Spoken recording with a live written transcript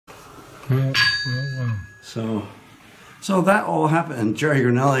Wow. So that all happened, and Jerry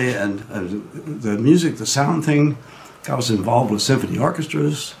Granelli and the music, the sound thing, got us involved with symphony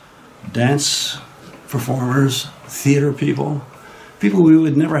orchestras, dance performers, theater people we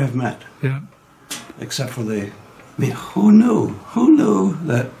would never have met. Yeah. Except for I mean, who knew? Who knew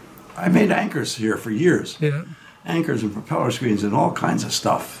that I made anchors here for years? Yeah. Anchors and propeller screens and all kinds of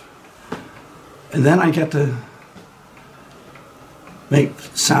stuff. And then I get to make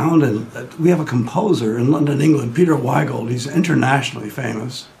sound, and we have a composer in London, England, Peter Weigold. He's internationally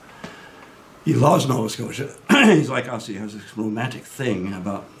famous. He loves Nova Scotia. He's like us. He has this romantic thing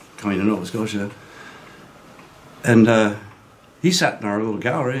about coming to Nova Scotia. And he sat in our little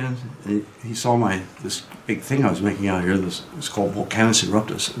gallery, and he saw this big thing I was making out here. It's called Volcanus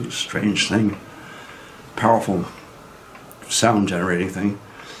Eruptus. It was a strange thing, powerful sound generating thing.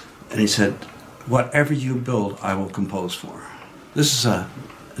 And he said, "Whatever you build, I will compose for." This is an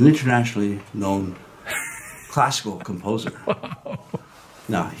internationally known classical composer.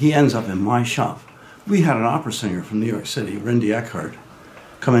 Now, he ends up in my shop. We had an opera singer from New York City, Rindy Eckhart,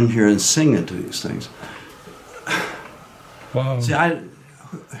 come in here and sing into these things. Wow. See,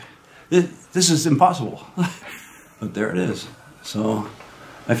 this is impossible, but there it is. So,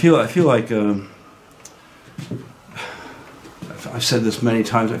 I feel like I've said this many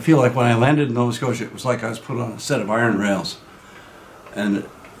times. I feel like when I landed in Nova Scotia, it was like I was put on a set of iron rails, and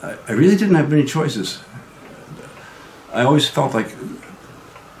I really didn't have many choices. I always felt like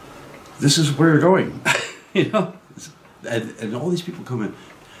this is where you're going, you know. And all these people come in.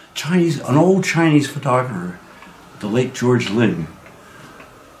 An old Chinese photographer, the late George Ling,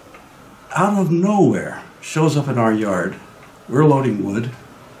 out of nowhere shows up in our yard. We're loading wood.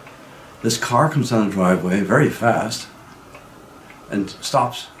 This car comes down the driveway very fast and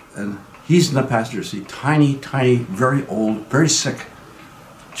stops, and he's in the passenger seat. Tiny, very old, very sick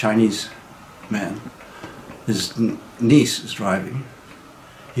Chinese man. His niece is driving.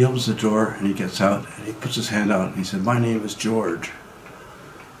 He opens the door and he gets out and he puts his hand out and he said, "My name is George."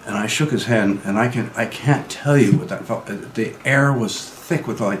 And I shook his hand, and I can't tell you what that felt. The air was thick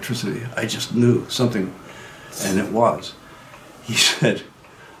with electricity. I just knew something, and it was. He said,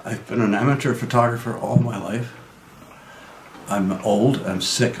 "I've been an amateur photographer all my life. I'm old, I'm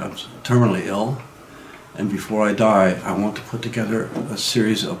sick, I'm terminally ill, and before I die, I want to put together a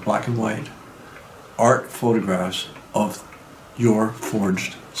series of black and white art photographs of your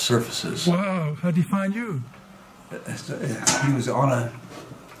forged surfaces." Wow, how did he find you? He was on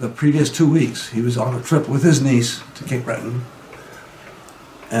the previous 2 weeks, he was on a trip with his niece to Cape Breton,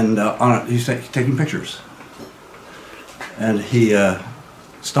 and he's taking pictures. And he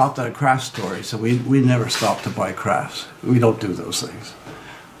stopped at a craft store. He said, we never stop to buy crafts. We don't do those things.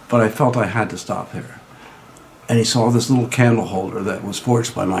 But I felt I had to stop here. And he saw this little candle holder that was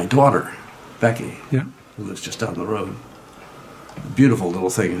forged by my daughter, Becky, who lives just down the road. A beautiful little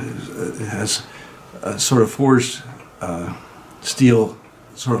thing. It has a sort of forged steel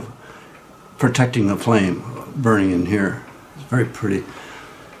sort of protecting the flame burning in here. It's very pretty.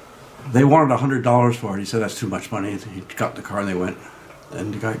 They wanted $100 for it. He said, "That's too much money." He got in the car and they went.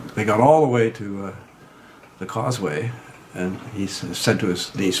 And they got all the way to the causeway, and he said to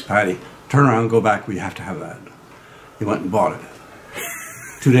his niece, "Patty, turn around, go back, we have to have that." He went and bought it.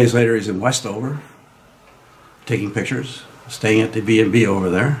 2 days later, he's in West Dover, taking pictures, staying at the B&B over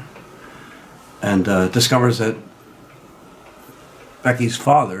there, and discovers that Becky's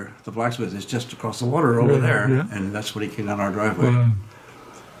father, the blacksmith, is just across the water over there, and that's when he came down our driveway. Wow.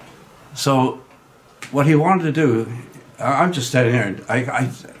 So what he wanted to do, I'm just standing there,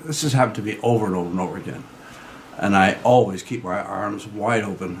 and this has happened to me over and over and over again. And I always keep my arms wide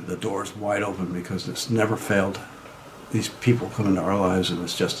open, the doors wide open, because it's never failed. These people come into our lives, and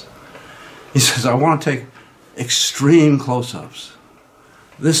it's just, he says, "I want to take extreme close-ups,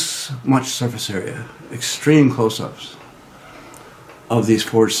 this much surface area, extreme close-ups of these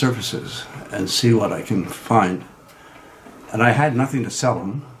forged surfaces, and see what I can find." And I had nothing to sell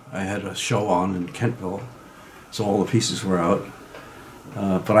them. I had a show on in Kentville, so all the pieces were out.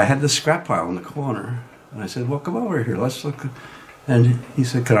 But I had this scrap pile in the corner, and I said, "Well, come over here, let's look." And he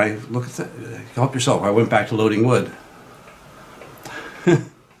said, "Could I look at that? Help yourself." I went back to loading wood.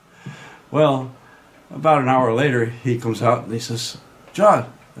 Well, about an hour later, he comes out and he says, "John,"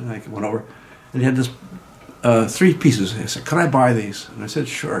 and I went over, and he had this 3 pieces. He said, "Could I buy these?" And I said,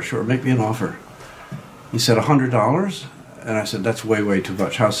 sure, make me an offer." He said, $100, and I said, "That's way too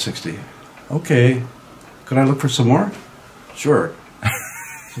much. How's 60? "Okay. Could I look for some more?" "Sure."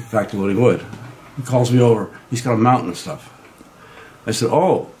 So back to loading wood. He calls me over. He's got a mountain of stuff. I said,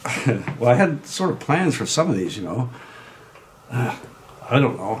 "Oh, well, I had sort of plans for some of these, you know. I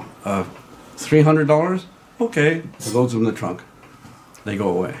don't know, $300? Okay. He loads them in the trunk. They go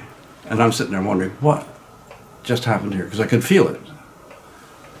away. And I'm sitting there wondering, what just happened here? Because I could feel it.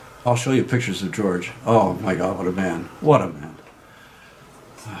 I'll show you pictures of George. Oh my God, what a man. What a man.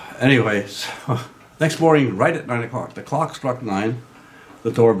 Anyway, so next morning, right at 9 o'clock, the clock struck 9,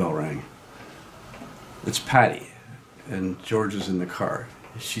 the doorbell rang. It's Patty, and George is in the car.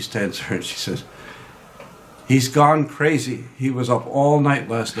 She stands there and she says, he's gone crazy. He was up all night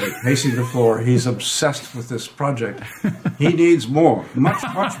last night, pacing the floor. He's obsessed with this project. He needs more, much,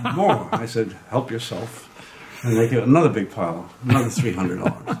 much more. I said, help yourself. And they get another big pile, another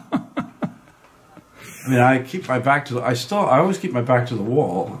 $300. I mean, I keep my back to the, I always keep my back to the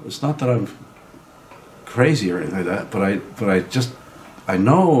wall. It's not that I'm crazy or anything like that, I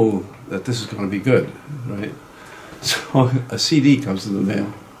know that this is going to be good, right? So a CD comes in the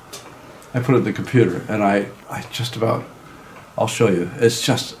mail. I put it in the computer, and I just about, I'll show you. It's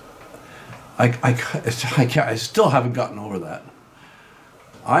just, I still haven't gotten over that.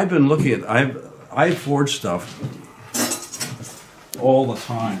 I've been looking at, I forge stuff all the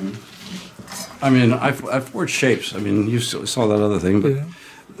time. I mean, I forge shapes. I mean, you saw that other thing, but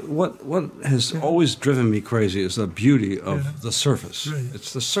what has always driven me crazy is the beauty of the surface. Right.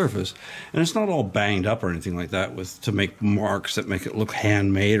 It's the surface, and it's not all banged up or anything like that to make marks that make it look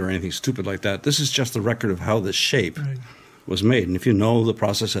handmade or anything stupid like that. This is just the record of how this shape was made, and if you know the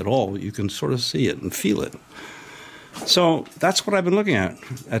process at all, you can sort of see it and feel it. So that's what I've been looking at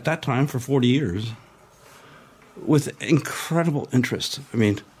that time for 40 years with incredible interest. I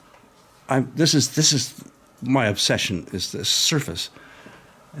mean, this is my obsession, is this surface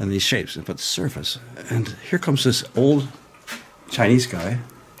and these shapes, but the surface. And here comes this old Chinese guy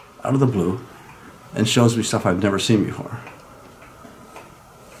out of the blue and shows me stuff I've never seen before.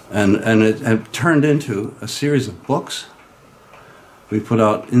 And it turned into a series of books. We put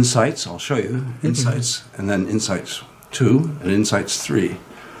out Insights, I'll show you, Insights, and then Insights 2 and Insights 3,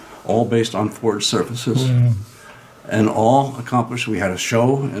 all based on forged surfaces. Wow. And all accomplished. We had a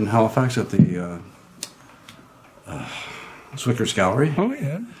show in Halifax at the Swicker's Gallery. Oh,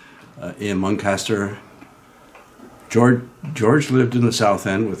 yeah. Ian Muncaster. George lived in the South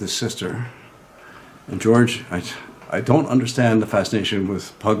End with his sister. And George, I don't understand the fascination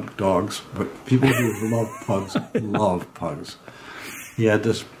with pug dogs, but people who love pugs love pugs. He had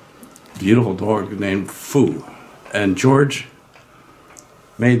this beautiful dog named Foo. And George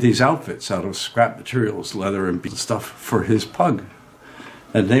made these outfits out of scrap materials, leather and stuff for his pug.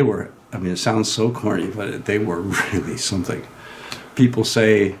 And they were, I mean, it sounds so corny, but they were really something. People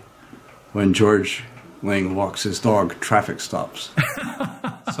say when George Ling walks his dog, traffic stops.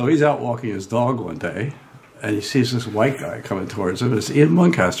 So he's out walking his dog one day, and he sees this white guy coming towards him. It's Ian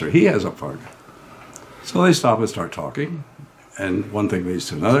Muncaster. He has a pug. So they stop and start talking, and one thing leads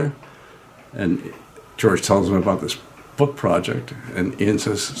to another. And George tells him about this book project, and Ian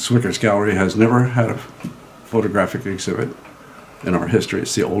says, Swicker's Gallery has never had a photographic exhibit in our history.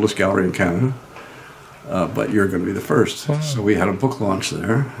 It's the oldest gallery in Canada, but you're going to be the first. Wow. So we had a book launch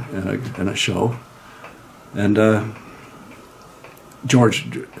there and a show, and George,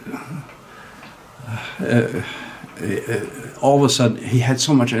 all of a sudden, he had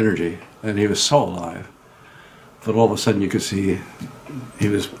so much energy, and he was so alive, but all of a sudden you could see he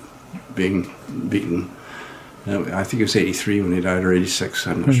was being beaten. I think he was 83 when he died, or 86,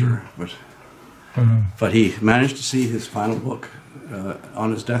 I'm not sure. But he managed to see his final book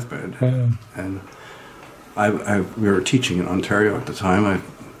on his deathbed. And we were teaching in Ontario at the time. I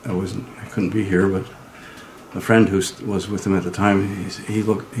couldn't be here, but a friend who was with him at the time, he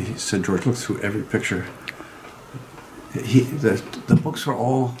said, George, look through every picture. The books are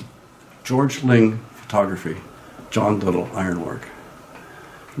all George Ling photography, John Little ironwork.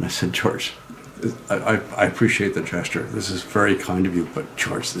 And I said, George, I appreciate the gesture. This is very kind of you, but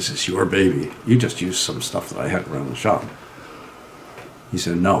George, this is your baby. You just used some stuff that I had around the shop. He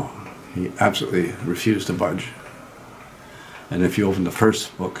said no. He absolutely refused to budge. And if you open the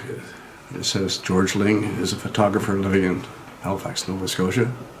first book, it says George Ling is a photographer living in Halifax, Nova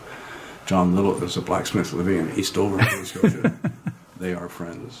Scotia. John Little is a blacksmith living in East Dover, Nova Scotia. They are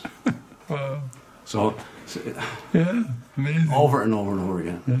friends. Wow. So, yeah, amazing. Over and over and over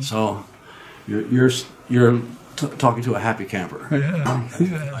again. Yeah. So, you're talking to a happy camper.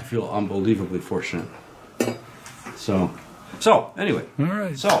 Yeah. I feel unbelievably fortunate. So anyway. All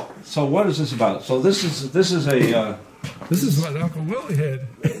right. So what is this about? So this is a. This is what Uncle Willie had.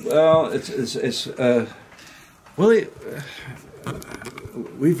 Well, it's Willie.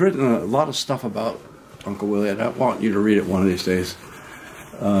 We've written a lot of stuff about Uncle Willie, and I want you to read it one of these days.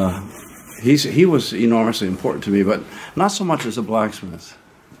 he was enormously important to me, but not so much as a blacksmith,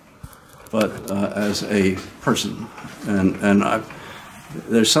 but as a person. And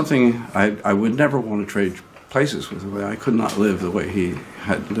there's something I would never want to trade places with him. I could not live the way he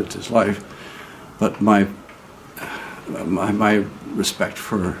had lived his life. But my respect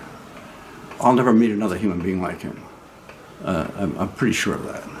for, I'll never meet another human being like him. I'm pretty sure of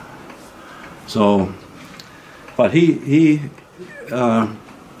that. So, but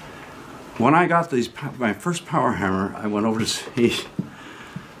when I got my first power hammer, I went over to see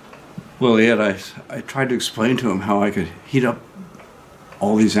Willie, and I tried to explain to him how I could heat up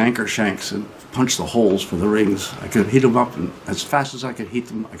all these anchor shanks and punch the holes for the rings. I could heat them up, and as fast as I could heat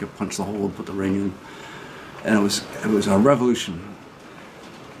them, I could punch the hole and put the ring in. And it was a revolution.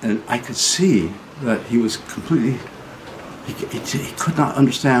 And I could see that he was completely, he could not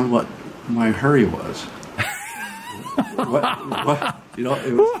understand what my hurry was. what, you know,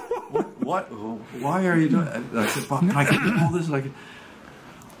 it was, why are you doing it? I said, Bob, I can do all this.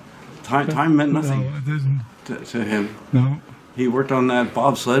 Time meant nothing to him. No. He worked on that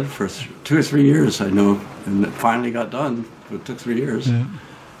bobsled for 2 or 3 years, I know, and it finally got done. It took 3 years. Yeah.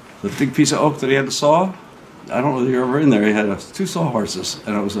 The big piece of oak that he had to saw, I don't know if you were ever in there, he had 2 sawhorses,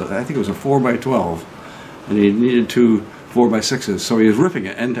 and it was I think it was a 4x12, and he needed 2 4x6s, so he was ripping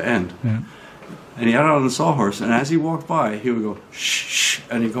it end to end. Yeah. And he had it on the sawhorse, and as he walked by, he would go, shh, shh,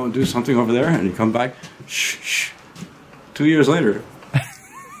 and he'd go and do something over there, and he'd come back, shh, shh. 2 years later.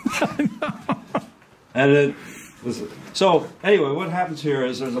 And it was, so anyway, what happens here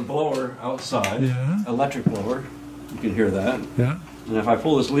is there's a blower outside, yeah. Electric blower, you can hear that. Yeah. And if I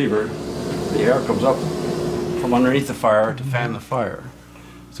pull this lever, the air comes up from underneath the fire to fan the fire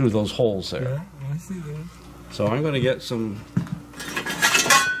through those holes there. Yeah, I see that. So I'm going to get some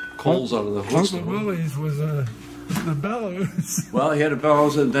coals out of the hose. Uncle Willie's was the bellows. Well, he had a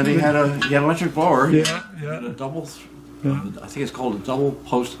bellows, and then he had an electric blower. Yeah, yeah. He had a double, I think it's called a double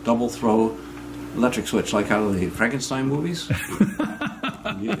post, double throw electric switch, like out of the Frankenstein movies.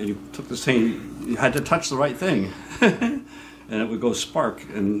 you took this thing, you had to touch the right thing, and it would go spark,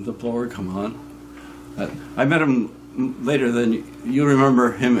 and the blower would come on. I met him later than you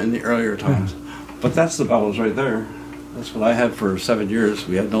remember him in the earlier times. But that's the bellows right there. That's what I had for 7 years.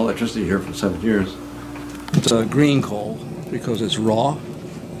 We had no electricity here for 7 years. It's a green coal because it's raw.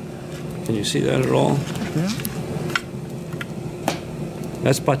 Can you see that at all? Yeah.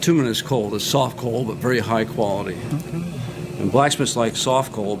 That's bituminous coal. It's soft coal, but very high quality. Okay. And blacksmiths like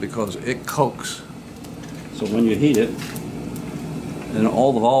soft coal because it cokes. So when you heat it, and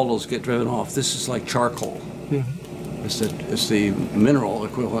all the volatiles get driven off, this is like charcoal. Yeah. It's the mineral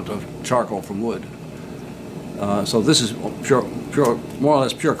equivalent of charcoal from wood. So this is pure, more or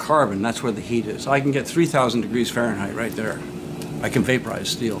less pure carbon. That's where the heat is. I can get 3,000 degrees Fahrenheit right there. I can vaporize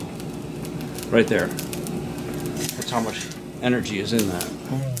steel right there. That's how much energy is in that.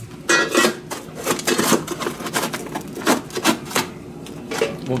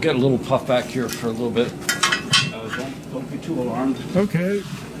 We'll get a little puff back here for a little bit. Don't be too alarmed. Okay.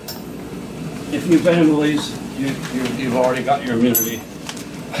 If you've been in Willie's, you've already got your immunity.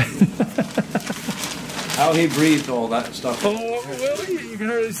 How he breathed all that stuff. Oh, Willie, you can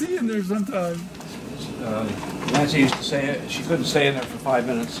hardly see in there sometimes. Nancy used to say it, she couldn't stay in there for 5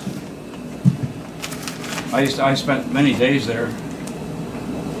 minutes. I spent many days there,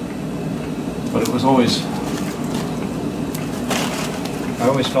 but it was always, I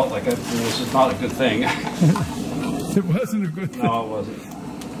always felt like this is not a good thing. It wasn't a good thing. No, it wasn't.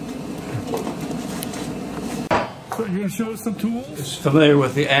 So you're going to show us some tools? It's familiar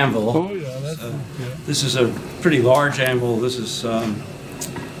with the anvil. Oh yeah, that's yeah. This is a pretty large anvil. This is, I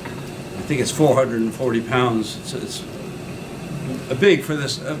think it's 440 pounds. It's big for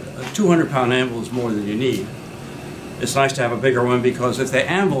this. A 200-pound anvil is more than you need. It's nice to have a bigger one because if the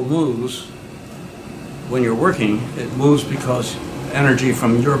anvil moves when you're working, it moves because energy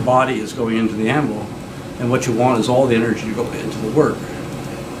from your body is going into the anvil, and what you want is all the energy to go into the work.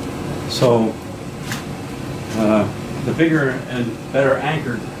 So the bigger and better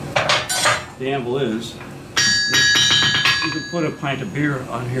anchored the anvil is, you could put a pint of beer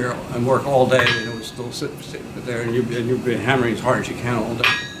on here and work all day and it would still sit there, and you'd be hammering as hard as you can all day.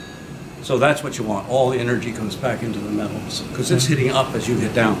 So that's what you want. All the energy comes back into the metal because it's hitting up as you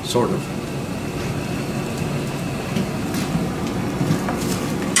hit down, sort of.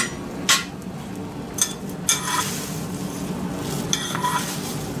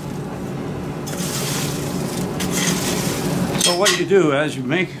 So what you do as you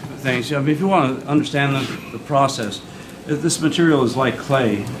make things, I mean, if you want to understand the process, this material is like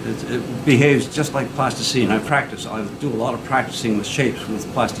clay. It behaves just like plasticine. I do a lot of practicing with shapes with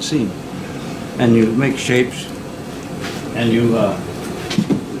plasticine. and you make shapes, and you,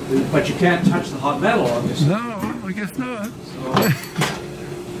 but you can't touch the hot metal, obviously. No, I guess not.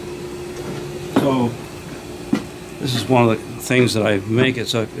 So this is one of the things that I make.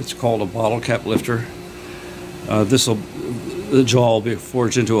 It's called a bottle cap lifter. The jaw will be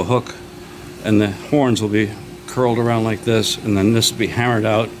forged into a hook, and the horns will be curled around like this, and then this will be hammered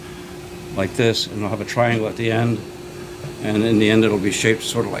out like this, and it'll have a triangle at the end, and in the end it'll be shaped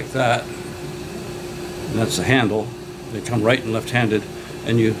sort of like that. And that's the handle. They come right and left-handed,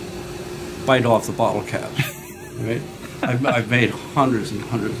 and you bite off the bottle caps. Right? I've made hundreds and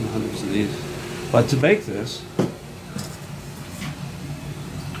hundreds and hundreds of these. But to make this,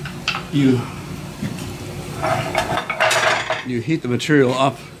 you heat the material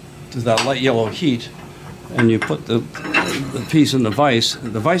up to that light yellow heat, and you put the piece in the vise.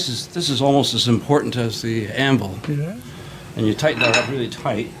 The vise this is almost as important as the anvil. Yeah. And you tighten that up really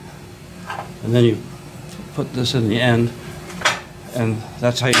tight, and then you put this in the end, and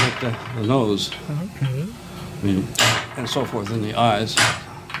that's how you make the nose. Okay. I mean, and so forth in the eyes.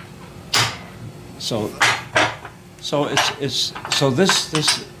 So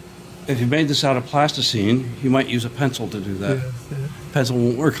this. If you made this out of plasticine, you might use a pencil to do that. Yes, yes. Pencil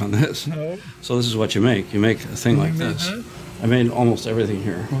won't work on this. No. So this is what you make. You make a thing like this. That? I made almost everything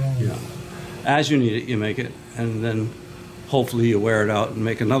here. Wow. Yeah. As you need it, you make it, and then hopefully you wear it out and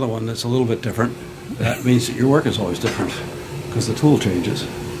make another one that's a little bit different. That means that your work is always different because the tool changes.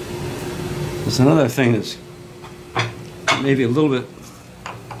 There's another thing that's maybe a little bit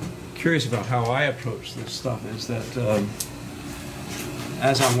curious about how I approach this stuff is that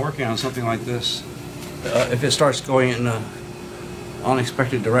as I'm working on something like this, if it starts going in an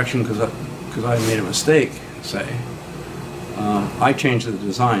unexpected direction because I made a mistake, say, I change the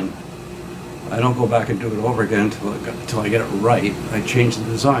design. I don't go back and do it over again until I get it right. I change the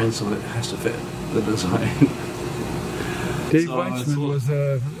design so it has to fit the design. Dave Weitzman was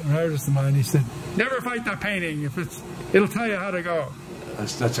an artist of mine. He said, "Never fight the painting. It'll tell you how to go."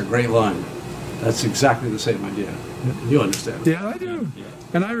 That's a great line. That's exactly the same idea. You understand? Yeah, I do. Yeah.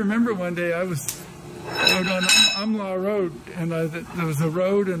 And I remember one day I was out on Umlaw Road, and there was a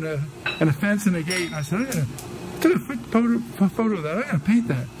road and a fence and a gate. And I said, I took a photo of that. I'm going to paint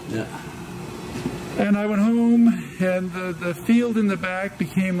that. Yeah. And I went home, and the field in the back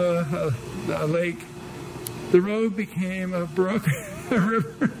became a lake. The road became a brook, a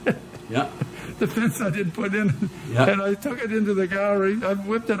river. Yeah. The fence I didn't put in, yeah. And I took it into the gallery. I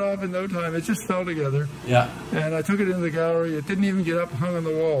whipped it off in no time. It just fell together. Yeah. And I took it into the gallery. It didn't even get up, hung on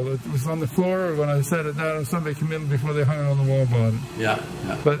the wall. It was on the floor when I set it down, and somebody came in before they hung it on the wall bought it. Yeah.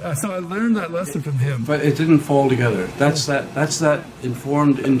 Yeah. But so I learned that lesson from him. But it didn't fall together. That's that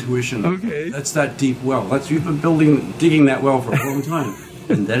informed intuition. Okay. That's that deep well. You've been digging that well for a long time.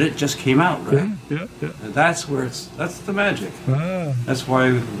 And then it just came out, right? Yeah, yeah. And that's the magic. Ah. That's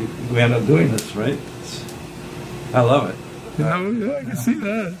why we end up doing this, right? I love it. Yeah, I can see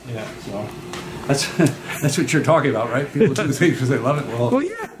that. Yeah, so that's what you're talking about, right? People do things because they love it. Well,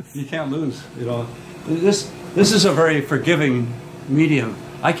 yeah. You can't lose, you know. This is a very forgiving medium.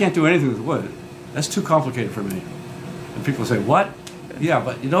 I can't do anything with wood. That's too complicated for me. And people say, what? Yeah,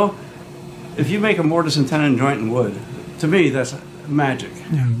 but you know, if you make a mortise and tenon joint in wood, to me that's magic.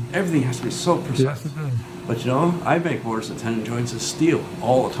 Yeah. Everything has to be so precise. Yes, it does. But you know, I make mortise and tenon joints of steel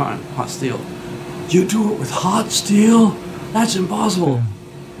all the time, hot steel. You do it with hot steel? That's impossible.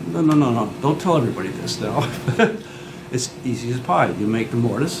 Yeah. No. Don't tell everybody this now. It's easy as pie. You make the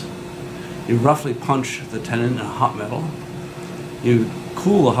mortise. You roughly punch the tenon in a hot metal. You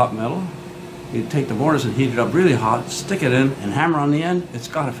cool the hot metal. You take the mortise and heat it up really hot, stick it in, and hammer on the end. It's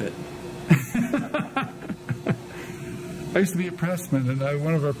got to fit. I used to be a pressman, and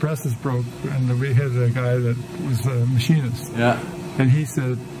one of our presses broke, and we had a guy that was a machinist. Yeah. And he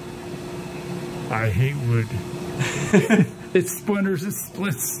said, I hate wood. It splinters, it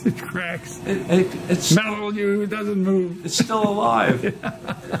splits, it cracks. It's metal, it doesn't move. It's still alive.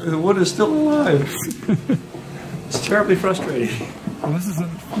 The wood is still alive. It's terribly frustrating. Well, this is a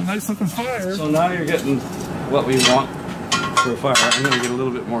nice looking fire. So now you're getting what we want for a fire. I'm going to get a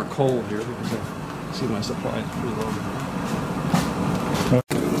little bit more coal here because I see my supply is pretty low.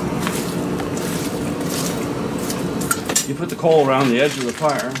 You put the coal around the edge of the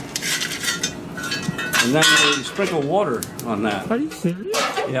fire, and then you sprinkle water on that. Are you serious?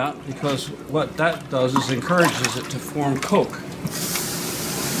 Yeah, because what that does is encourages it to form coke.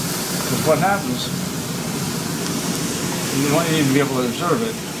 Because what happens, and you want you to be able to observe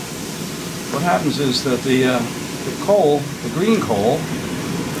it, what happens is that the coal, the green coal,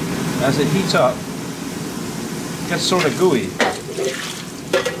 as it heats up, gets sort of gooey.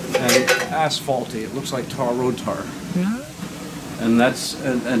 And asphalty. It looks like tar, road tar. Yeah. And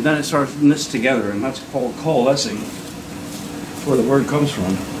then it starts knits together, and that's called coalescing. That's where the word comes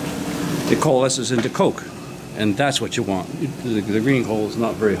from. It coalesces into coke, and that's what you want. The green coal is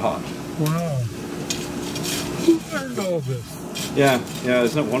not very hot. Wow. Who learned all this? Yeah,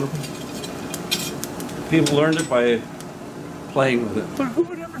 isn't that wonderful? People learned it by playing with it. But who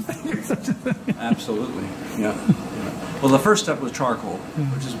would ever think of such a thing? Absolutely, yeah. Well, the first step was charcoal,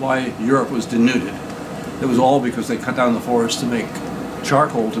 which is why Europe was denuded. It was all because they cut down the forest to make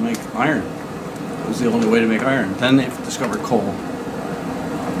charcoal to make iron. It was the only way to make iron. Then they discovered coal.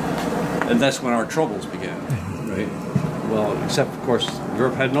 And that's when our troubles began, right? Well, except, of course,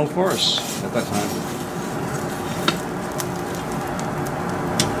 Europe had no forests at that time.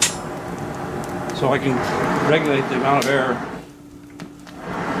 So I can regulate the amount of air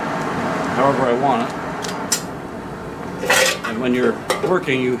however I want it. And when you're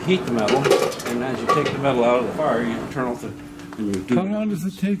working, you heat the metal, and as you take the metal out of the fire, you turn off the... And you do How long does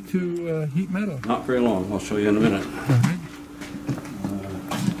it take to heat metal? Not very long. I'll show you in a minute. Right.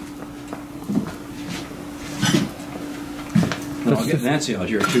 I'll get Nancy out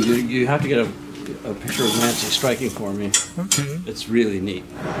here too. You have to get a picture of Nancy striking for me. Okay. It's really neat.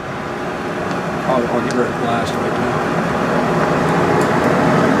 I'll give her a blast right now.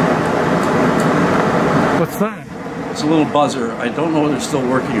 What's that? It's a little buzzer. I don't know whether it's still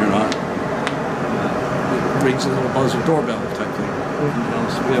working or not. It rings a little buzzer doorbell type thing. You know,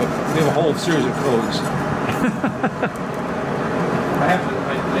 so we have a whole series of codes. I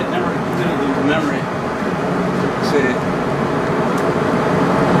never did lose memory. See.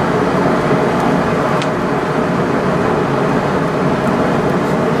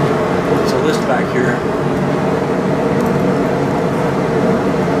 List back here.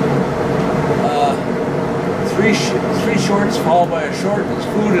 Three shorts followed by a short is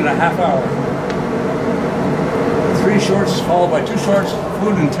food in a half hour. 3 shorts followed by 2 shorts,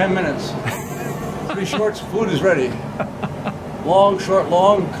 food in 10 minutes. 3 shorts, food is ready. Long, short,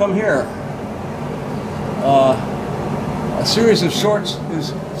 long, come here. A series of shorts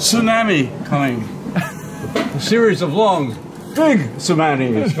is tsunami coming. A series of longs. Big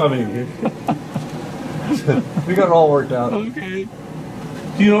tsunami is coming. We got it all worked out. Okay.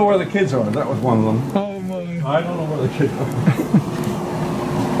 Do you know where the kids are? That was one of them. Oh my. I don't know where the kids are.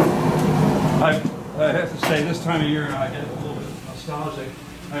 I have to say, this time of year I get a little bit nostalgic.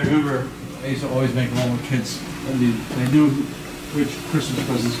 I remember I used to always make along with kids, and they knew which Christmas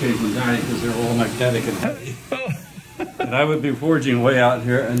presents came from Daddy because they were all magnetic and heavy. And I would be foraging way out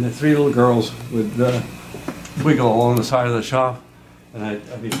here, and the 3 little girls would wiggle along the side of the shop, and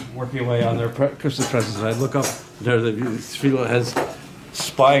I'd be working away on their Christmas presents, and I'd look up, and there would be 3 little heads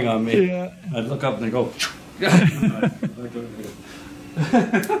spying on me. Yeah. I'd look up and they'd go,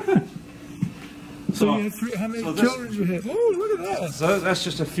 So you had how many children you had? Oh, look at that. So that's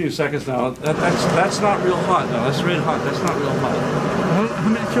just a few seconds now. That's not real hot now. That's really hot. That's not real hot. How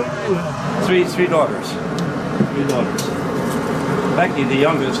many children do you have? Three daughters. 3 daughters. Becky, the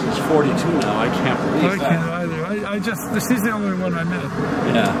youngest, is 42 now. I can't believe that. I can't either. She's the only one I met.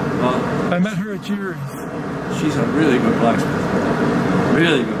 Yeah. Well, I met her at Jerry's. she's a really good blacksmith.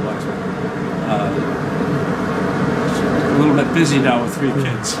 Really good blacksmith. A little bit busy now with 3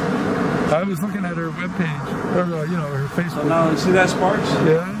 kids. I was looking at her webpage, or her Facebook. So now, see that sparks?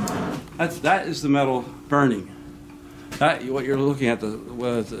 Yeah. That is the metal burning. That what you're looking at,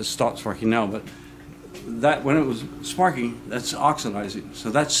 it stopped sparking now, but that when it was sparking, that's oxidizing.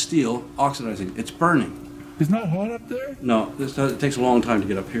 So that's steel oxidizing. It's burning. It's not hot up there? No, it takes a long time to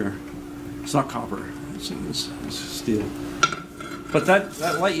get up here. It's not copper. It's steel. But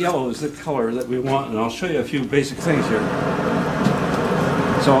that light yellow is the color that we want, and I'll show you a few basic things here.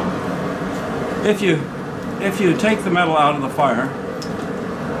 So if you take the metal out of the fire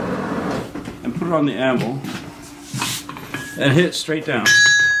and put it on the anvil and hit it straight down,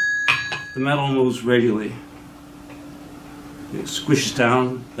 the metal moves radially. It squishes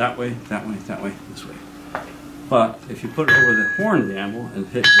down that way, that way, that way, this way. But if you put it over the horn of the anvil and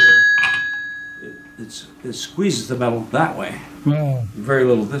hit here, it squeezes the metal that way. Wow. Very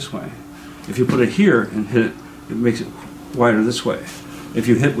little this way. If you put it here and hit it, it makes it wider this way. If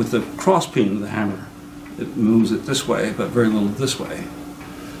you hit with the cross peen of the hammer, it moves it this way, but very little this way.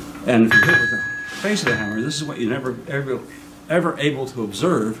 And if you hit with the face of the hammer, this is what you're never ever able to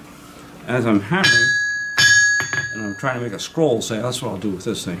observe as I'm hammering, and I'm trying to make a scroll, say, that's what I'll do with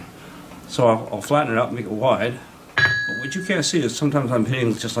this thing. So I'll flatten it out and make it wide. But what you can't see is sometimes I'm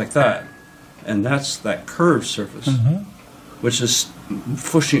hitting just like that. And that's that curved surface, which is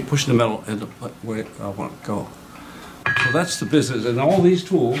pushing the metal in the way I want it to go. So that's the business. And all these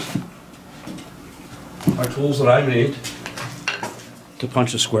tools my tools that I made to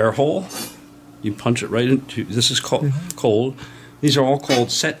punch a square hole. You punch it right into, this is called cold. These are all called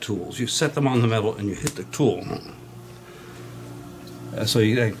set tools. You set them on the metal and you hit the tool. So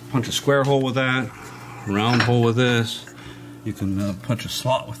you punch a square hole with that, a round hole with this. You can punch a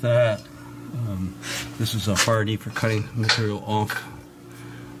slot with that. This is a hardy for cutting material off.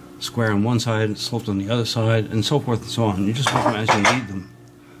 Square on one side, sloped on the other side, and so forth and so on. You just make them as you need them.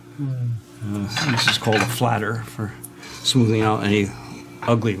 This is called a flatter for smoothing out any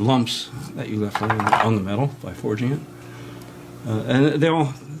ugly lumps that you left on the metal by forging it. And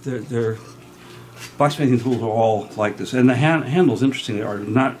they're blacksmithing tools are all like this. And the handles, interestingly, are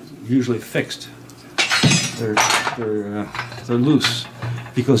not usually fixed. They're loose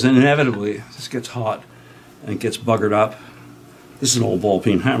because inevitably this gets hot and gets buggered up. This is an old ball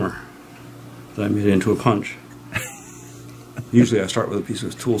peen hammer that I made into a punch. Usually I start with a piece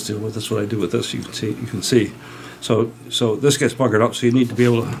of tool steel, but that's what I do with this. You can see. So this gets buggered up, so you need to be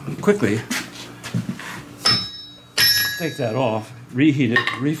able to quickly take that off, reheat it,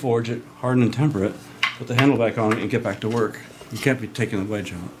 reforge it, harden and temper it, put the handle back on it, and get back to work. You can't be taking the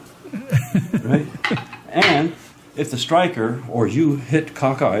wedge out, right? And if the striker or you hit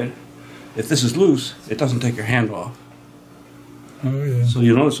cockeyed, if this is loose, it doesn't take your hand off. Oh yeah. So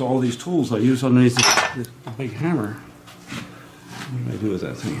you notice all these tools I use underneath the big hammer. What do I do with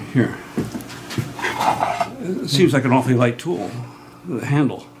that thing here? It seems like an awfully light tool, the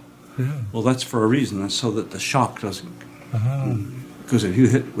handle. Yeah. Well, that's for a reason. That's so that the shock doesn't. Because if you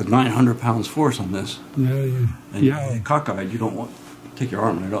hit with 900 pounds force on this, and you hit cockeyed, you don't want to take your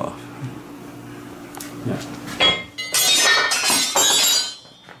arm right off. Yeah.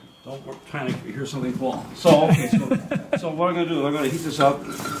 Don't panic if you hear something fall. So okay, so what I'm going to do, I'm going to heat this up.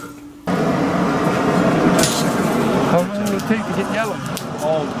 How long will it take to get yellow?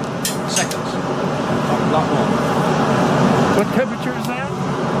 All seconds. Not long. What temperature is that?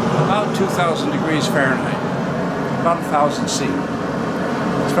 About 2,000 degrees Fahrenheit. About 1,000 C.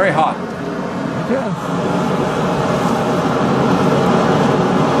 It's very hot. Yeah.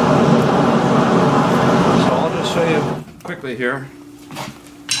 So I'll just show you quickly here.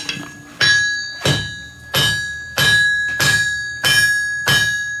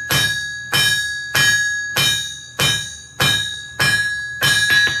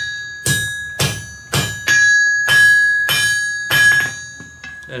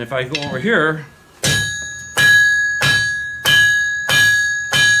 And if I go over here,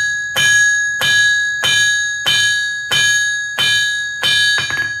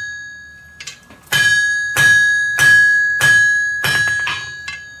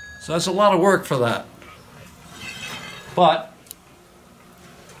 so that's a lot of work for that. But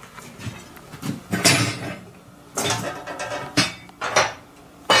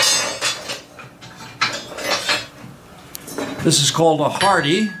this is called a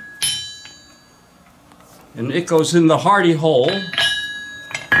hardy, and it goes in the hardy hole. I'm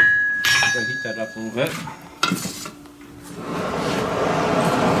going to heat that up a little bit.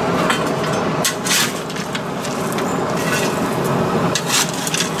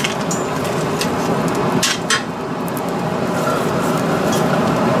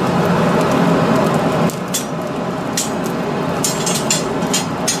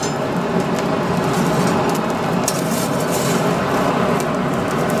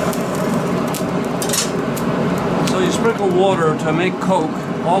 Sprinkle water to make coke,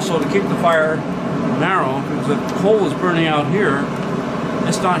 also to keep the fire narrow, because the coal is burning out here,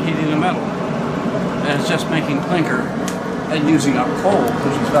 it's not heating the metal, and it's just making clinker and using up coal,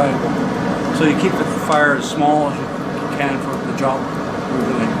 which is valuable. So you keep the fire as small as you can for the job you're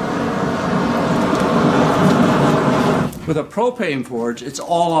doing. With a propane forge, it's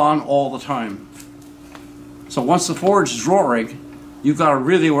all on all the time. So once the forge is roaring, you've got to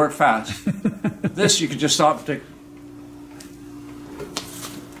really work fast. This you can just stop to.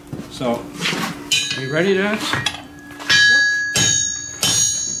 So, are you ready, Dad? Yep.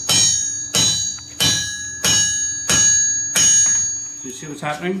 Do you see what's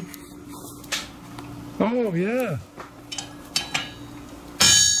happening? Oh, yeah.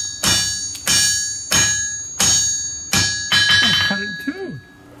 Oh, cut it in two.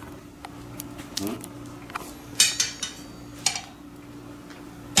 Huh?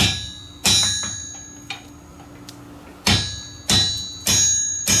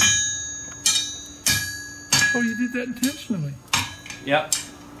 Oh, you did that intentionally. Yep.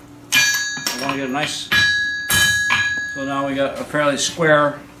 I want to get a nice. So now we got a fairly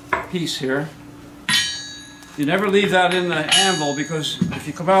square piece here. You never leave that in the anvil, because if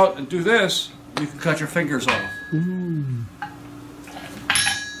you come out and do this, you can cut your fingers off.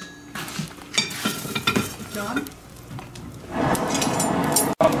 John? And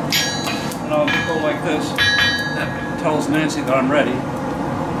I'll go like this. That tells Nancy that I'm ready.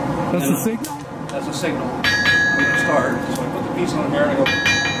 That's a signal? That's a signal. I'm going to start. So I put the piece on here and I go,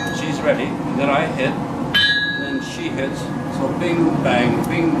 she's ready. And then I hit, and then she hits. So bing, bang,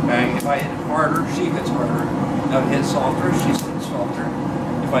 bing, bang. If I hit harder, she hits harder. If I hit softer, she hits softer.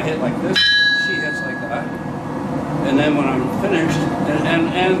 If I hit like this, she hits like that. And then when I'm finished,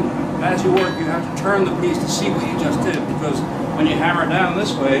 and as you work, you have to turn the piece to see what you just did, because when you hammer down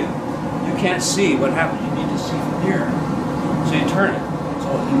this way, you can't see what happened. You need to see from here. So you turn it. So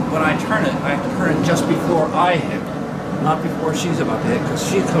when I turn it, I have to turn it just before I hit, not before she's about to hit, because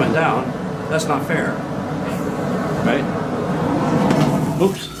she's coming down. That's not fair. Right?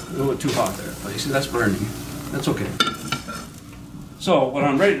 Oops, a little too hot there. But you see, that's burning. That's okay. So when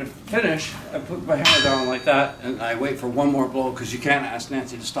I'm ready to finish, I put my hammer down like that, and I wait for one more blow, because you can't ask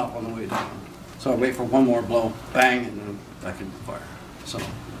Nancy to stop on the way down. So I wait for one more blow, bang, and then I can fire. So,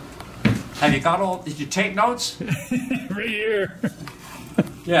 have you got all? Did you take notes? Right here.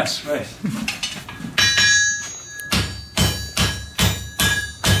 Yes, right.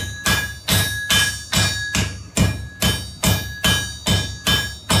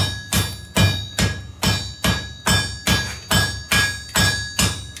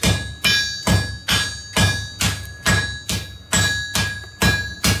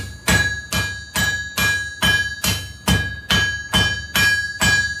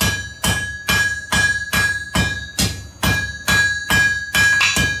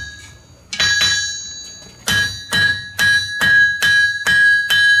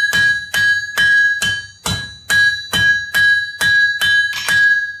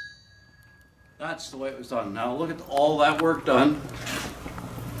 That's the way it was done. Now look at all that work done.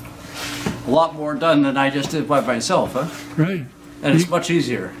 A lot more done than I just did by myself, huh? Right. And it's much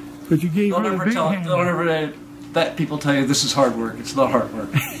easier. But you gave Don't her the ever big tell, hammer. don't ever let people tell you this is hard work. It's not hard work.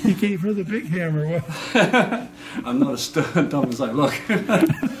 You gave her the big hammer. Well, I'm not as dumb as I look.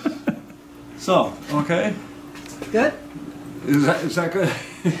 So, okay. Good? Is that good?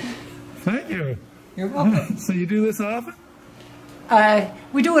 thank you. You're welcome. So you do this often?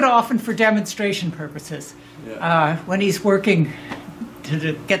 We do it often for demonstration purposes. Yeah. When he's working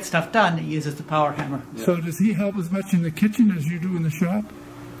to get stuff done, he uses the power hammer. Yeah. So does he help as much in the kitchen as you do in the shop?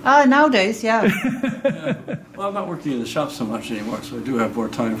 Nowadays, yeah. Yeah. Well, I'm not working in the shop so much anymore, so I do have more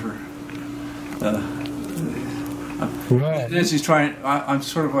time for. Wow. Nancy's trying. I'm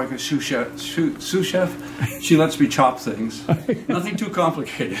sort of like a sous chef. Sous chef. She lets me chop things. Nothing too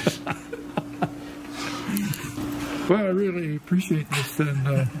complicated. Well, I really appreciate this,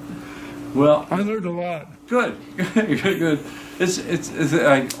 and Well, I learned a lot. good, good. It's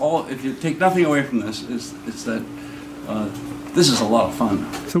like all. If you take nothing away from this, it's that this is a lot of fun.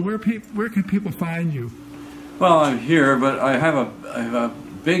 So where can people find you? Well, I'm here, but I have a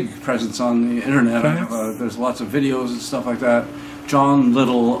big presence on the internet. There's lots of videos and stuff like that.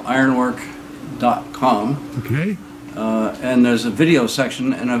 JohnLittleIronwork.com. Okay. And there's a video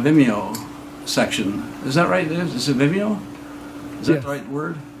section and a Vimeo section. Is that right? Is it Vimeo? Is that Yes. the right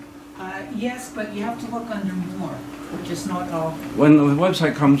word? Yes, but you have to look under more, which is not all. When the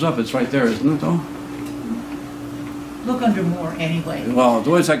website comes up, it's right there, isn't it, though? Look under more anyway. Well, the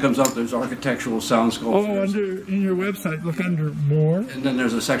website comes up, there's architectural sound Oh, sculptures. in your website, look under more, And then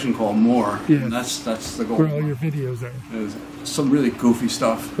there's a section called More. Yes. And that's the goal. where all your videos are. There's some really goofy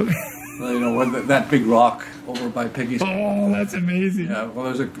stuff. You know, that big rock over by Piggy's. Oh, that's amazing. Yeah,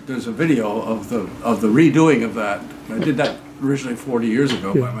 well, there's a video of the redoing of that. I did that originally 40 years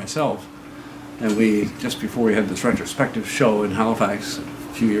ago by myself, and just before we had this retrospective show in Halifax a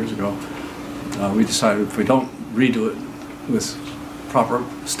few years ago, we decided if we don't redo it with proper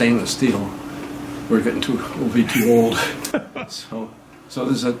stainless steel, we'll be too old. So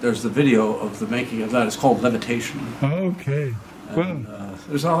there's the video of the making of that. It's called Levitation. Okay. And,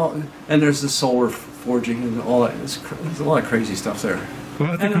 there's the solar forging and all that. There's a lot of crazy stuff there.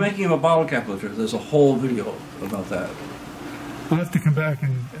 Well, And the making of a bottle cap lifter. There's a whole video about that. I'll have to come back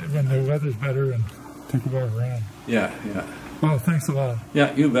when the weather's better and take a walk around. Yeah. Well, thanks a lot.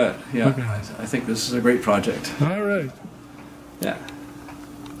 Yeah, you bet. Yeah, Okay. I think this is a great project. All right. Yeah.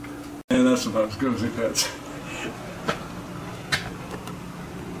 And that's about as good as it gets.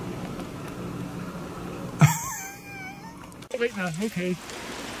 Wait now, okay.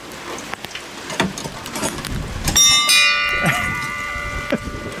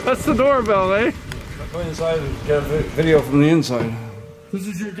 That's the doorbell, eh? Go inside and get a video from the inside. This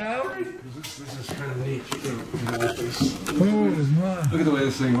is your gallery? This is kind of neat. You can watch this. Oh, my. Look at the way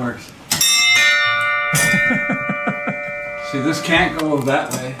this thing works. See, this can't go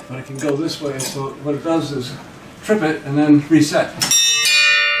that way, but it can go this way. So what it does is trip it and then reset.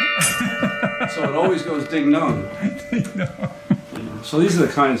 So it always goes ding dong. So these are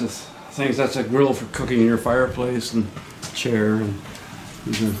the kinds of things. That's a grill for cooking in your fireplace and chair. And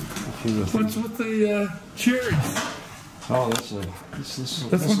these are a few of the What's with the cherries? Oh, that's one of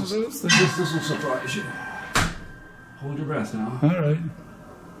those things. This will surprise you. Hold your breath now. All right.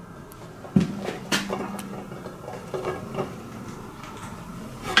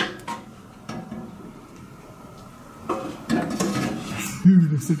 Ooh,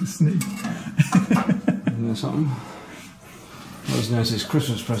 looks like a snake. Isn't that something? That was Nancy's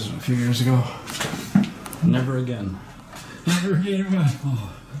Christmas present a few years ago. Never again. Never again.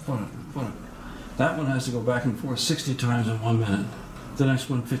 What? That one has to go back and forth 60 times in 1 minute. The next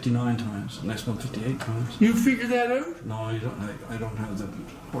one 59 times. The next one 58 times. You figured that out? No, I don't have the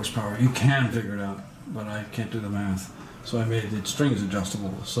horsepower. You can figure it out, but I can't do the math. So I made the strings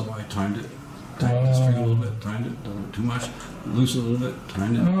adjustable. So I timed it. Tightened the string a little bit. Timed it. Done too much. Loosened a little bit.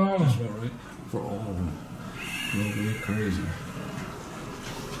 Timed it. Just about right. For all of them. It'll be crazy.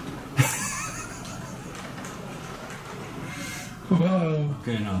 Whoa.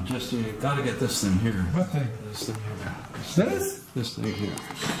 Okay, now just you gotta get this thing here. What thing? This thing here. This? This thing here.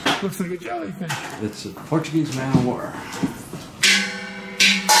 Looks like a jellyfish. It's a Portuguese man of war.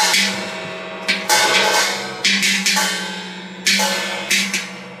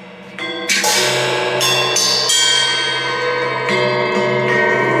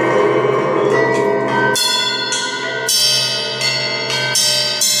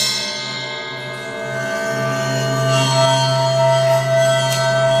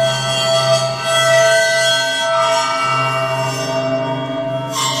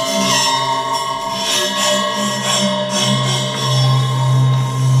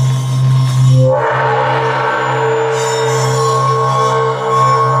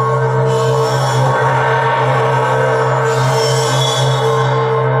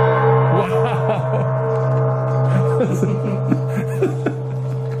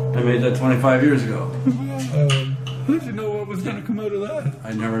 I made that 25 years ago. How did you know what was going to come out of that?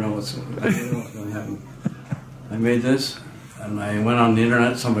 I never know what's going to happen. I made this, and I went on the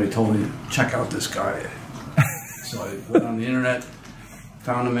internet. Somebody told me, check out this guy. So I went on the internet,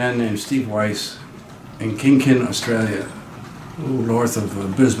 found a man named Steve Weiss in Kinkin, Australia, north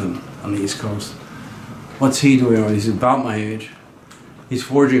of Brisbane on the east coast. What's he doing? He's about my age. He's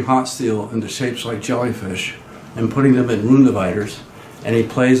forging hot steel into shapes like jellyfish and putting them in rune dividers, and he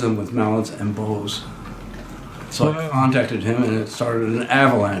plays them with mallets and bows. So I contacted him, and it started an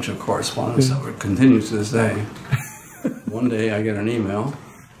avalanche of correspondence that continues to this day. One day I get an email.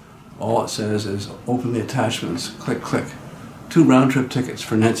 All it says is, open the attachments, click, click. 2 round-trip tickets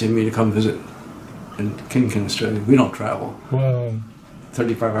for Nancy and me to come visit in Kinkin, Australia. We don't travel. Wow.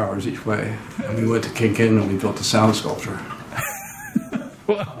 35 hours each way. And we went to Kinkin and we built a sound sculpture.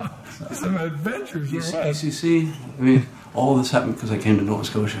 Wow. Some adventures. You see, I mean, all this happened because I came to Nova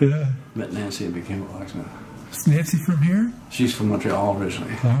Scotia. Yeah. Met Nancy and became a blacksmith. Is Nancy from here? She's from Montreal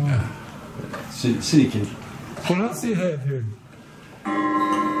originally. Oh. Yeah. City kid. What else do you have here?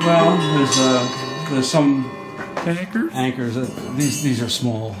 Well, there's some Anchors? anchors. These are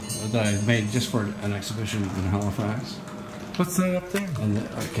small that I made just for an exhibition in Halifax. What's that up there? And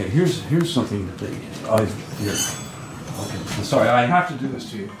okay, here's something big. Here. Okay, sorry, I have to do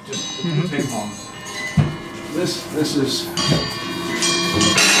this to you. Just take long. This is.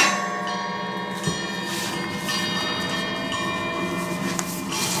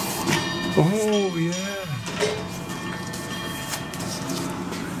 Oh yeah.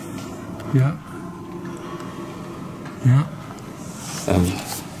 Yeah. Yeah.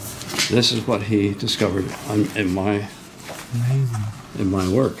 This is what he discovered in my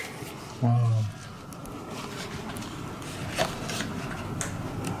work. Wow.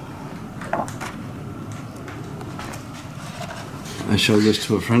 I showed this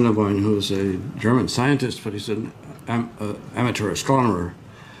to a friend of mine who was a German scientist, but he's an amateur astronomer.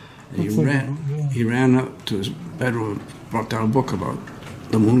 And he ran up to his bedroom, brought down a book about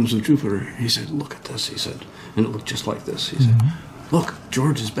the moons of Jupiter. He said, "Look at this," he said. And it looked just like this. He said, "Look,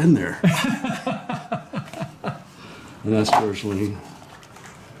 George has been there." And that's George Lee.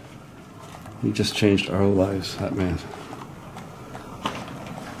 He just changed our lives, that man.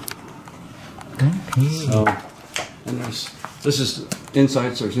 So, and this is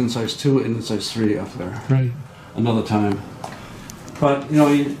Insights. There's Insights 2 and Insights 3 up there. Right. Another time. But, you know,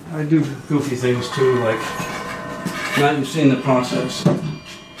 I do goofy things too, like, now you've seen the process,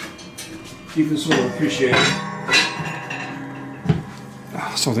 you can sort of appreciate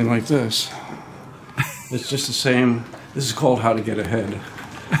something like this. It's just the same This is called How to Get Ahead.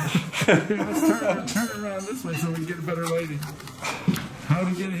 Let's turn it around this way so we can get a better lighting. How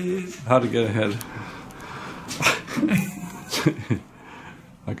to get ahead. How to get ahead.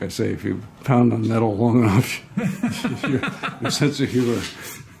 Like I say, if you pound on metal long enough, your sense of humor.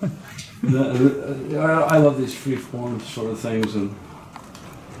 I love these free-form sort of things and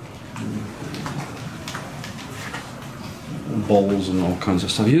bowls and all kinds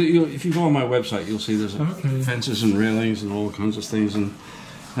of stuff. If you go on my website, you'll see there's fences and railings and all kinds of things. And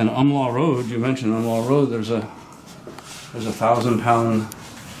Umlaw Road, you mentioned Umlaw Road. There's a 1,000-pound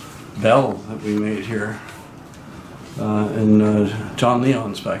bell that we made here in John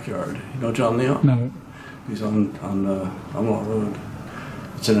Leon's backyard. You know John Leon? No. He's on Umlaw Road.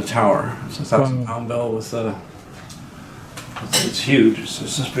 It's in a tower. It's a 1,000-pound bell with it's huge. It's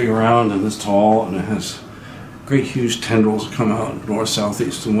this big around and this tall, and it has great huge tendrils that come out north, south,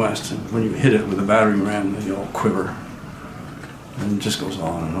 east, and west. And when you hit it with a battering ram, they all quiver, and it just goes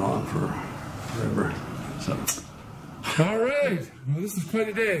on and on forever. So. All right. Well, this is quite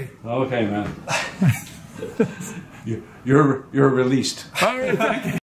a day. Okay, man. You're released. All right. Thank you.